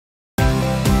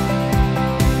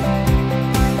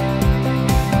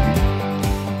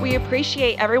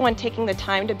appreciate everyone taking the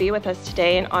time to be with us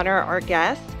today and honor our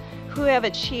guests who have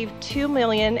achieved 2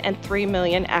 million and 3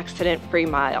 million accident-free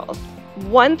miles.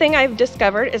 One thing I've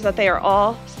discovered is that they are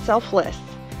all selfless.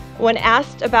 When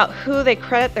asked about who they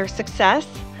credit their success,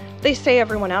 they say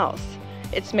everyone else.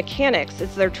 It's mechanics,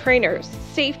 it's their trainers,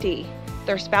 safety,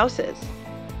 their spouses.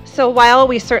 So while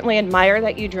we certainly admire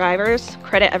that you drivers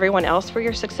credit everyone else for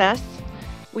your success,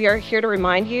 we are here to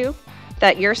remind you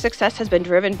that your success has been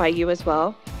driven by you as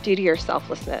well due to your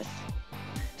selflessness.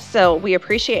 So we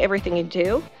appreciate everything you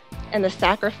do and the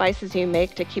sacrifices you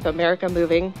make to keep America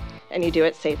moving, and you do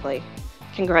it safely.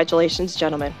 Congratulations,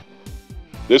 gentlemen.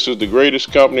 This is the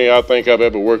greatest company I think I've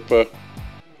ever worked for,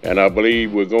 and I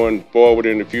believe we're going forward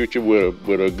in the future with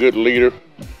a good leader,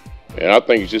 and I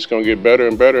think it's just going to get better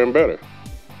and better and better.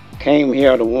 Came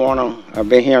here to Werner. I've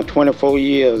been here 24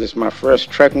 years. It's my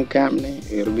first trucking company.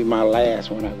 It'll be my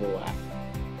last when I go out.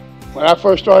 When I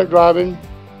first started driving,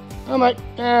 I'm like,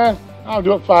 I'll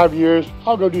do it 5 years.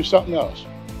 I'll go do something else.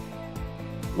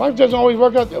 Life doesn't always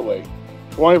work out that way.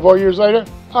 24 years later,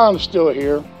 I'm still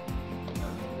here.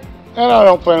 And I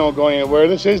don't plan on going anywhere.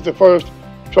 This is the first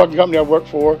trucking company I've worked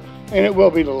for, and it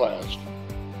will be the last.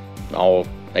 All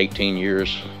 18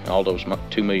 years, all those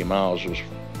 2 million miles was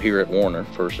here at Werner,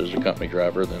 first as a company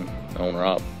driver, then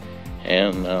owner-op.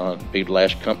 And be the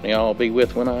last company I'll be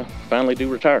with when I finally do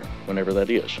retire, whenever that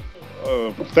is.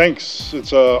 Thanks.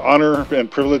 It's an honor and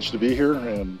privilege to be here,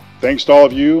 and thanks to all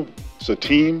of you. It's a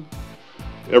team.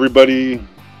 Everybody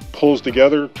pulls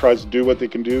together, tries to do what they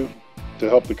can do to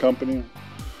help the company.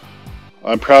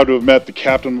 I'm proud to have met the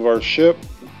captain of our ship.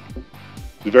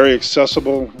 He's very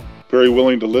accessible, very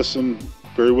willing to listen,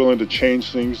 very willing to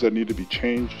change things that need to be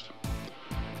changed.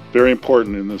 Very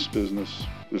important in this business.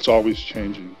 It's always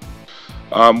changing.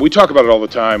 We talk about it all the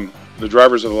time. The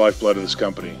drivers are the lifeblood of this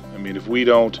company. I mean, if we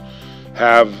don't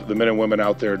have the men and women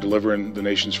out there delivering the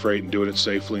nation's freight and doing it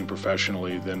safely and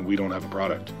professionally, then we don't have a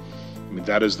product. I mean,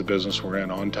 that is the business we're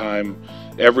in, on time,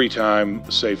 every time,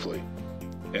 safely.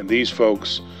 And these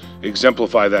folks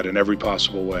exemplify that in every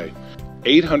possible way.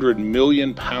 800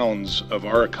 million pounds of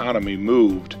our economy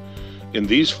moved in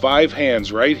these 5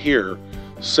 hands right here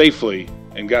safely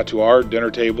and got to our dinner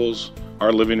tables,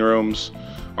 our living rooms,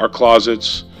 our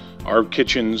closets, our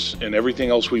kitchens, and everything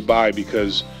else we buy,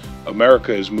 because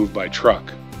America is moved by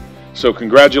truck. So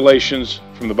congratulations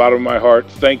from the bottom of my heart.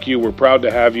 Thank you. We're proud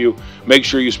to have you. Make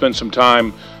sure you spend some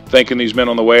time thanking these men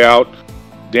on the way out.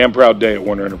 Damn proud day at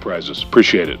Werner Enterprises.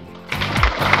 Appreciate it.